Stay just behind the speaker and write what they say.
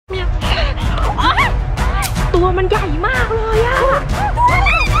ตัวมันใหญ่มากเลยอะ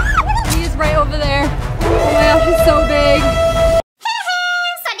He is right over there. Oh my gosh, he's so big.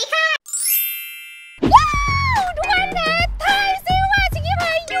 สวัสดีค่ะว้าวทุกคนนะทายซิว่าชิคกี้พ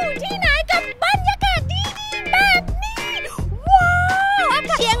ายอยู่ที่ไหนกับบรรยากาศดีๆแบบนี้ว้าว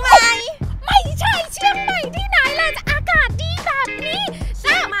เชียงใหม่ไม่ใช่เชียงใหม่ที่ไหนล่ะจะอากาศดีแบบนี้เ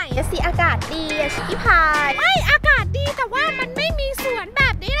ชียงใหม่สิอากาศดีอะชิคกี้พายไม่อากาศดีแต่ว่ามันไม่มีสวนแบ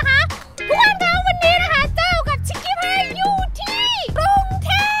บนี้นะคะทุกคนคะวันนี้นะคะเจ้ากับชิคกี้พายอยู่ที่กรุงเท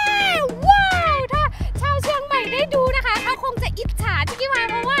พว้าวถ้าชาวเชียงใหม่ได้ดูนะคะเขาคงจะอิจฉาชิคกี้พาย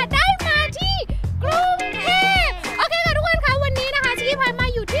เพราะว่าได้มาที่กรุงเทพโอเคค่ะทุกคนคะวันนี้นะคะชิคกี้พายมา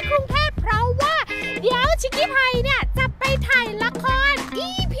อยู่ที่กรุงเทพเพราะว่าเดี๋ยวชิคกี้พายเนี่ยจะไปถ่ายละคร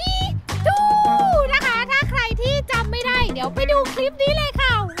EP 2นะคะถ้าใครที่จำไม่ได้เดี๋ยวไปดูคลิปนี้เลยค่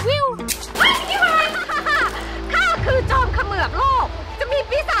ะวิวชิคกี้พายข้าคือจอมเขมือบโลกจะมี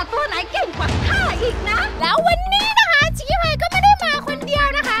ปีศาจตัวไหนเก่งกว่าข้าอีกนะแล้ววันนี้นะคะชิคกี้พายก็ไม่ได้มาคนเดียว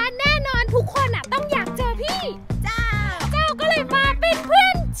นะคะแน่นอนทุกคนอ่ะต้องอยากเจอพี่เจ้าก็เลยมาเป็นเพื่อ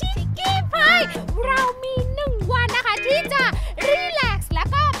นชิคกี้พายเรามี1 วันนะคะที่จะรีแลกซ์แล้ว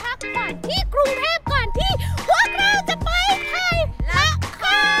ก็พักผ่อนที่กรุงเทพก่อนที่พวกเราจะไปถ่ายละค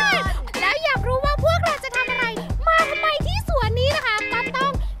รแล้วอยากรู้ว่าพวกเราจะทำอะไรมาทำไมที่สวนนี้นะคะก็ต้อ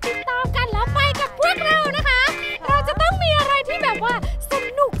งติดตามกันแล้วไปกับพวกเรานะคะเราจะต้องมีอะไรที่แบบว่าส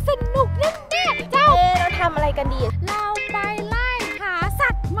นุกแน่ๆเจ้าเราทำอะไรกันดีเราไปไล่หาสั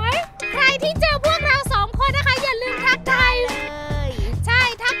ตว์ไหมใครที่เจอพวกเรา2 คนนะคะอย่าลืมทักทายใช่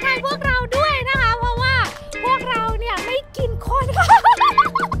ทักทายพวกเราด้วยนะคะเพราะว่าพวกเราเนี่ยไม่กินคนค่ะ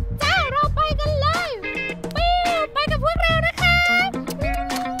เจ้าเราไปกันเลยไปกับพวกเรานะคะ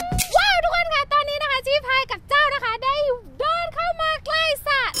ว้าวทุกคนค่ะตอนนี้นะคะชิคกี้พายกับเจ้านะคะได้เดินเข้ามาใกล้ส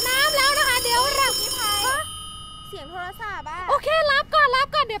ระน้ำแล้วนะคะเดี๋ยวเราชิคกี้พายเสียงโทรศัพท์โอเครับก่อน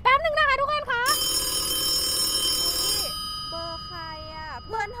เดี๋ยวแป๊บนึงนะคะทุกคนค่ะเบอร์ใครอ่ะเ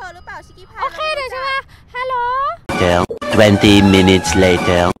พื่อนเธอหรือเปล่าชิคกี้พายโอเคเดี๋ยวใช่ไหมฮัลโหล 20 minutes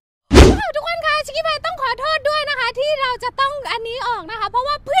later ทุกคนคะชิคกี้พายต้องขอโทษด้วยนะคะที่เราจะต้องอันนี้ออกนะคะเพราะ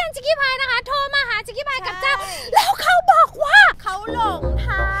ว่าเพื่อนชิคกี้พายนะคะโทรมาหาชิคกี้พายกับเจ้าแล้วเขาบอกว่าเขาหลงท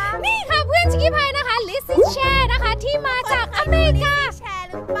างนี่ค่ะเพื่อนชิคกี้พายนะคะลิซซี่แชร์นะคะที่มาจากอเมริกาแชร์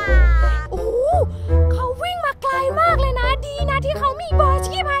หรือเปล่าโอ้เขาวิ่งมาไกลมากเลยนะดีนะที่เขามีเบอร์ชิ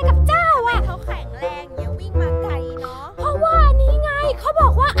คกี้พายกับเจ้าอ่ะเขาแข็งแรงเนี่ยวิ่งมาไกลเนาะเพราะว่านี้ไงเขาบอ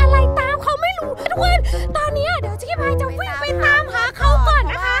กว่าอะไรตามเขาไม่รู้ทุกคนตอนนี้เดี๋ยวชิคกี้พายจะวิ่งไปตามหาเขาก่อน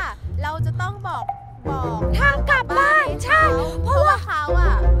นะคะเราจะต้องบอกทางกลับบ้านใช่เพราะว่าเขาอ่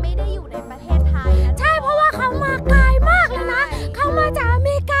ะไม่ได้อยู่ในประเทศไทยนะใช่เพราะว่าเขามาไกลมากเลยนะเขามาจากอเม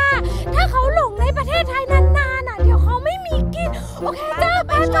ริกาถ้าเขาหลงในประเทศไทยนานๆอ่ะเดี๋ยวเขาไม่มีกินโอเคเจ้าไ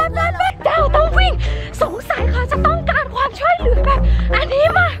ปเจ้าต้องวิ่งสงสัยเขาจะต้องการความช่วยเหลือแบบอันนี้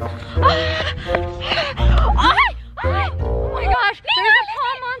มาOh my gosh, there's a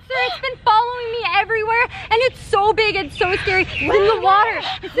pond monster. It's been following me everywhere, and it's so big and so scary. It's in the water.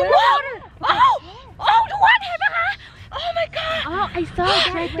 It's in the water. Oh, ทุกคนเห็นไหมคะ Oh my god. Oh, I saw it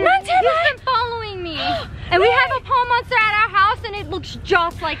right there. He's been following me. And we have a pond monster at our house, and it looks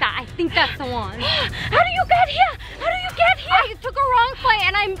just like that. I think that's the one. How do you get here? I took a wrong flight,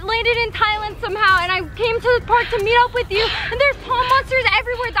 and I landed in Thailand somehow, and I came to the park to meet up with you, and there's pond monsters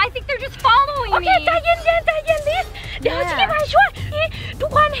everywhere. I think they're just following me. Okay, ใจเย็นลิสเดี๋ยวชิคกี้พายช่วยทุก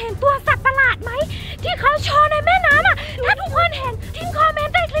คนเห็นตัวสัตว์ประหลาดไหมที่เขาโชว์ในแม่น้ำอ่ะถ้าทุกคนเห็นทิ้งคอมเมน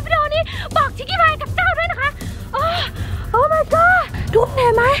ต์ใต้คลิปวิดีโอนี้บอกชิคกี้พายกับเจ้าด้วยนะคะOh my god ทุกคนเห็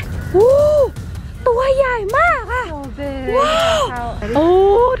นไหมตัวใหญ่มากอ่ะว้าวโอ้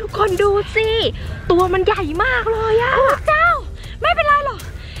ทุกคนดูสิตัวมันใหญ่มากเลยอ่ะเจ้าไม่เป็นไรหรอก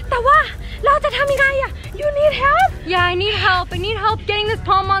แต่ว่าเราจะทำยังไงอ่ะ You need help? Yeah, I need help. I need help getting this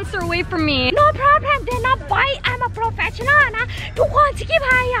pond monster away from me. No problem. They're not bite. I'm a professional นะทุกคนชิคกี้พ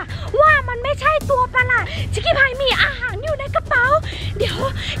ายอ่ะว่ามันไม่ใช่ตัวประหลาดชิคกี้พายมีอาหารอยู่ในกระเป๋าเดี๋ยว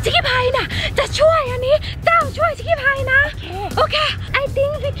ชิคกี้พายน่ะจะช่วยอันนี้เจ้าช่วยชิคกี้พายนะโอเค I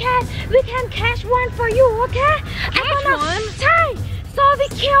think we can catch one for you okay Catch one? ใช่ So we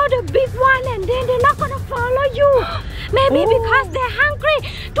kill the big one and then they're not gonna follow you maybe because they're hungry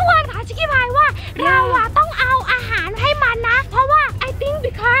ทุกคนค่ะชิคกี้พายว่าเราอะต้องเอาอาหารให้มันนะเพราะว่า I think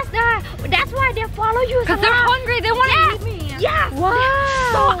because that's why they follow you because they're hungry they want to eat me yes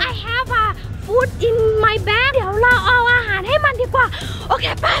so I have a food in my bag เดี๋ยวเราเอาอาหารให้มันดีกว่าโอเค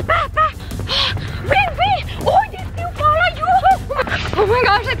ไปวิ่งoh they still follow you oh my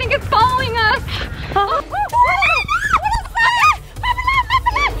gosh I think it's following us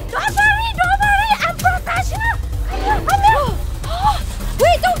Don't worry I'm professional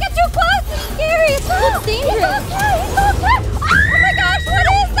wait don't get too close it's scary it looks dangerous it's okay oh my gosh what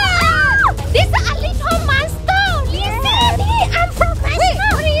is that this is a little monster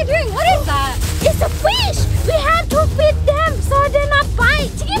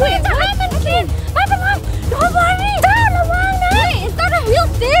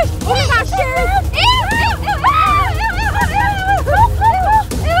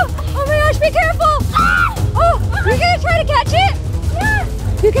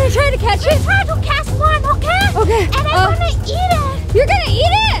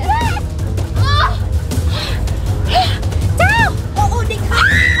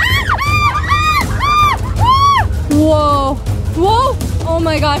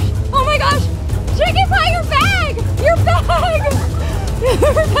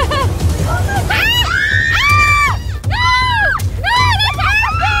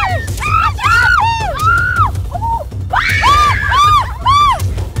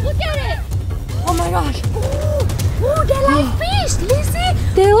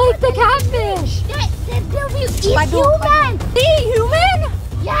the catfish. They will eat human. Eat human?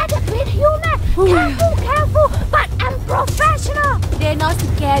 Yeah, they eat human. Careful. But I'm professional. They're not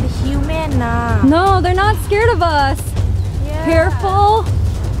scared human now. No, they're not scared of us. Yeah. Careful.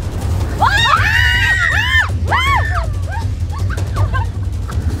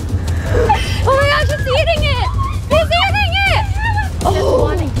 Oh my gosh, it's eating it! It's eating it! Oh.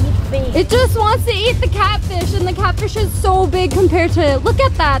 It just wants to eat the catfish, and the catfish is so big compared to it. Look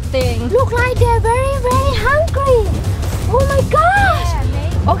at that thing. Look like they're very, very hungry. Oh my gosh.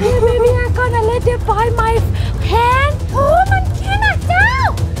 Okay, maybe I'm gonna let them bite my hand. โอ้มันกินอ่ะเจ้า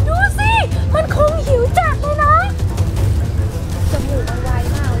ดูสิมันคงหิวจัดเลยนะจมูกมันไว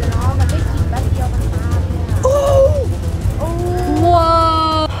มากเลยเนาะมันไม่กินแป๊บเดียวมันมาเลยอ่ะ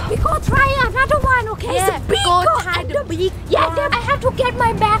Whoa. We go try another one, okay? Yeah, it's big go one. try the big Yeah, one. then I have to get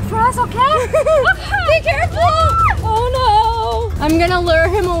my bag first, okay? Be careful. Oh no. I'm gonna lure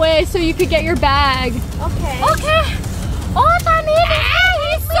him away so you could get your bag. Okay. Okay. โอ้ตอนนี้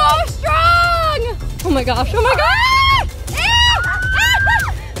He's so strong. Oh my gosh. Oh my gosh.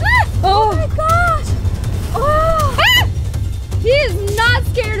 Oh my gosh. Oh. He is not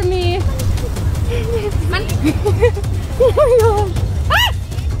scared of me. Oh my gosh.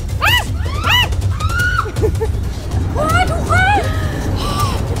 โอ้ยทุกคน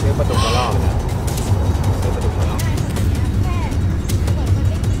ซื้อปลาดุกมาล่อนะซื้อปลาดุกมาล่อ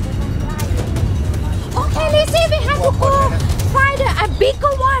Okay, Lizzie, we have to go find a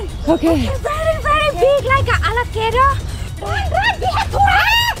bigger one. Okay. Very, very big, like an alligator. Run, we have to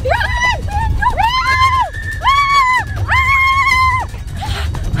run.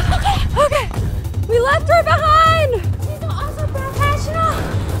 Okay. We left her behind. She's also professional.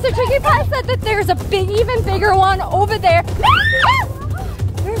 So ChickyPie said that there's a even bigger one over there.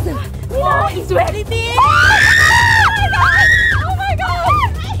 There's a... Oh, it's very big. Oh my gosh!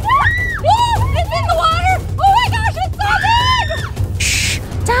 Oh, it's in the water! Oh my gosh, it's so big!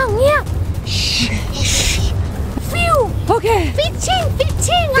 เจ้าเงียบ Phew. Okay. Fishing.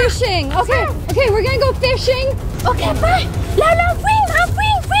 Fishing. Okay. Okay, we're gonna go fishing. Okay, ไปแล้ววิ่ง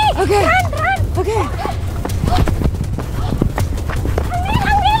Okay. run Okay. ท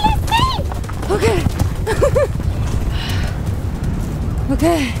างนี้ Lizzie. Okay.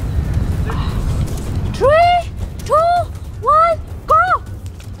 Okay. 3, 2, 1, go.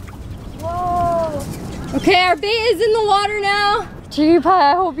 Whoa. Okay, our bait is in the water now. ChickyPie,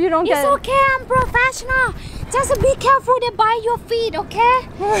 I hope you don't It's get... okay, I'm professional. Just be careful, they bite your feet, okay?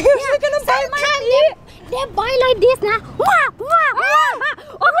 They're gonna bite my feet. They bite like this นะว้าว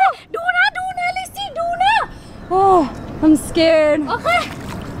โอเคดูนะลิซี่ดูนะ Oh, I'm scared. โอเค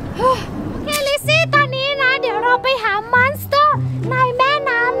ลิซี่ตอนนี้นะเดี๋ยวเราไปหามอนสเตอร์ในแม่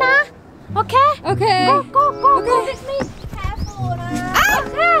น้ำนะโอเค Okay. go Okay. with me careful นะโอ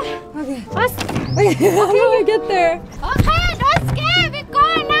เค Okay. How do we get there? โอเค don't scare we go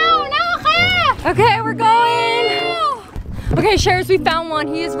now โอเค Okay, we're going. Okay, Sharers, we found one.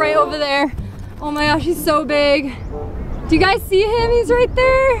 He is right over there. Oh my gosh, he's so big. Do you guys see him? He's right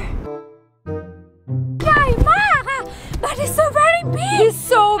there. ใหญ่มากอะ but it's so very big He's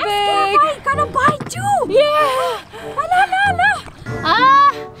so big. I'm gonna bite you Yeah. ไปแล้ว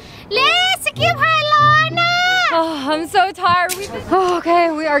ChickyPie ร้อนนะ Oh, I'm so tired. Oh, okay,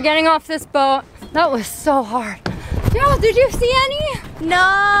 we are getting off this boat. That was so hard. Yo, did you see any? No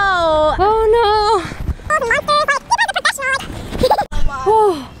Oh no.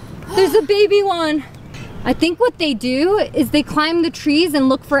 Oh, there's a baby one. I think what they do is they climb the trees and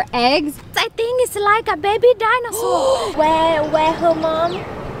look for eggs. I think it's like a baby dinosaur. Where her mom?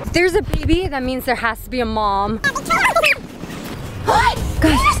 If there's a baby, that means there has to be a mom. Guys,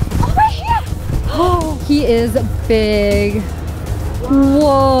 Over here. oh, he is big.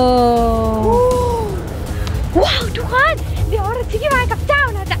 Whoa. ว้าวทุกคนเดี๋ยวChickyPieกับเจ้า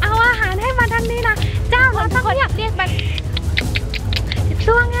นะจะเอาอาหารให้มันทางนี้นะเจ้าเราต้องเรียกมัน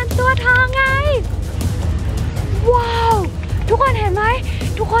ตัวเงินตัวทองไงว้าวทุกคนเห็นไหม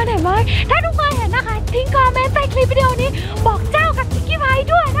ถ้าทุกคนเห็นนะคะทิ้งคอมเมนต์ใต้คลิปวิดีโอนี้บอกเจ้ากับChickyPie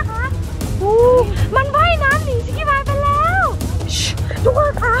ด้วยนะคะมันว่ายน้ำหนีChickyPieไปแล้วทุกค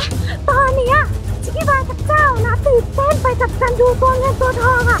นคะตอนนี้ChickyPieกับเจ้านะตื่นเต้นไปกับการดูตัวเงินตัวท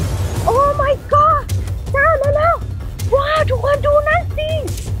องโอ้ my god เจ้าเร็วๆว้าวทุกคนดูนั่นสิ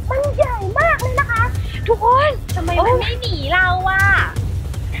มันใหญ่มากเลยนะคะทุกคนทำไมมันไม่หนีเรา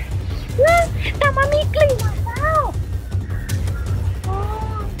แต่มันมีกลิ่นเจ้า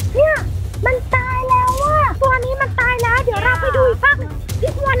เนี่ยมันตายแล้วตัวนี้มันตายแล้วเดี๋ยวเราไปดูอีกฝั่งนึง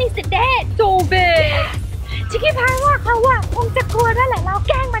This one is dead So big. ChickyPieว่าเขาคงจะกลัวนั่นแหละเราแ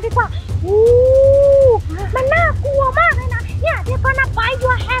กล้งมันดีกว่ามันน่ากลัวมากเลยนะเนี่ย they're gonna bite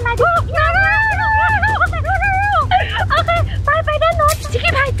your hand like this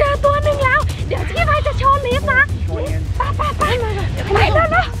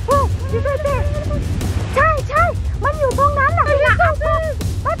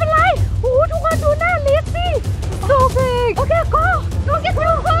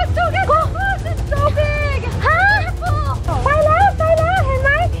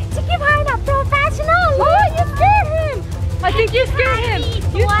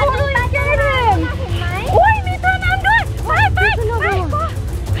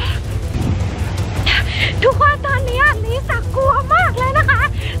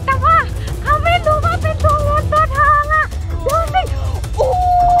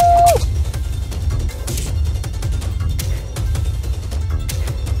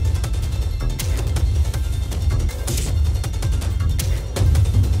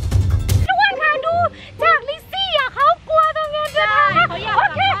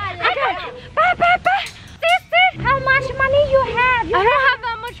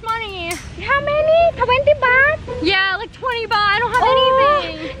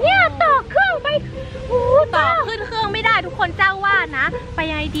นะไป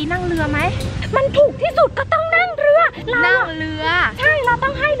ยังไงดีนั่งเรือไหมมันถูกที่สุดก็ต้องนั่งเรือนั่งเรือใช่เราต้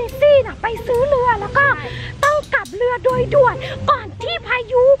องให้ลิซซี่น่ะไปซื้อเรือแล้วก็ต้องกลับเรือโดยด่วนก่อนที่พา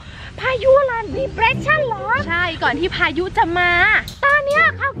ยุอะไรdepression เหรอใช่ก่อนที่พายุจะมาตอนนี้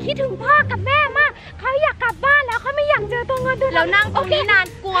เขาคิดถึงพ่อกับแม่มากเขาอยากกลับบ้านแล้วเขาไม่อยากเจอตัวเงินตัวทองแล้วนั่งตรงนี้นาน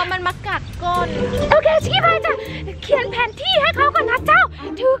กลัวมันมากัดก้นโอเคชิคกี้พายจะเขียนแผนที่ให้เขาก่อนนะเจ้า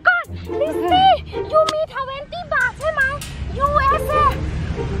ถือก่อนลิซซี่ยูมี20 บาทใช่ไหม USA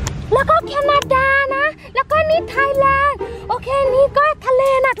แล้วก็แคนาดานะแล้วก็นี่ไทยแลนด์โอเคนี่ก็ทะเล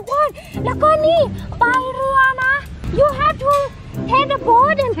นะทุกคนแล้วก็นี่ใบเรือนะ you have to take a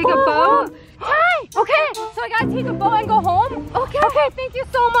boat and take a boat ใช่ Okay so I gotta take a boat and go home Okay thank you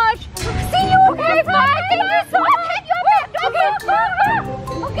so much see you okay bye thank you so much take your bag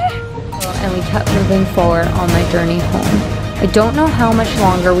okay and we kept moving forward on my journey home. I don't know how much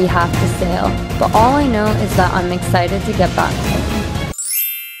longer we have to sail, but all I know is that I'm excited to get back home.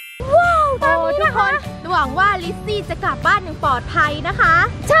 ว้าวตอนนี้นะคะหวังว่าลิซซี่จะกลับบ้านอย่างปลอดภัยนะคะ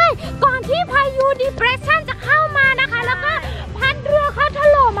ใช่ก่อนที่พายุ depression จะเข้ามานะคะแล้วก็พัดเรือเขาถ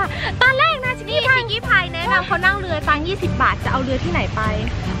ล่มอ่ะตอนแรกนะชิคกี้พายแนะนำเขานั่งเรือตัง20 บาทจะเอาเรือที่ไหนไป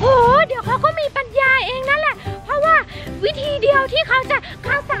โอ้เดี๋ยวเขาก็มีปัญญาเองนั่นแหละเพราะว่าวิธีเดียวที่เขา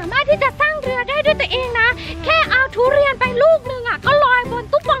สามารถที่จะสร้างเรือได้ด้วยตัวเองนะแค่เอาทุเรียนไปลูกหนึ่งอ่ะก็ลอยบน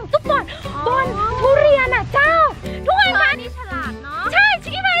ตุ๊บป่องบนทุเรียนอ่ะเจ้าทุกคนคะนี่ฉลาดเนาะใช่ชิ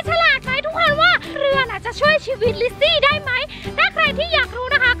คกี้พายฉลาดไหมทุกคนว่าเรือน่ะจะช่วยชีวิตลิซซี่ได้ไหมถ้าใครที่อยากรู้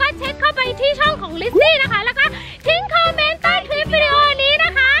นะคะก็เช็คเข้าไปที่ช่องของลิซซี่นะคะ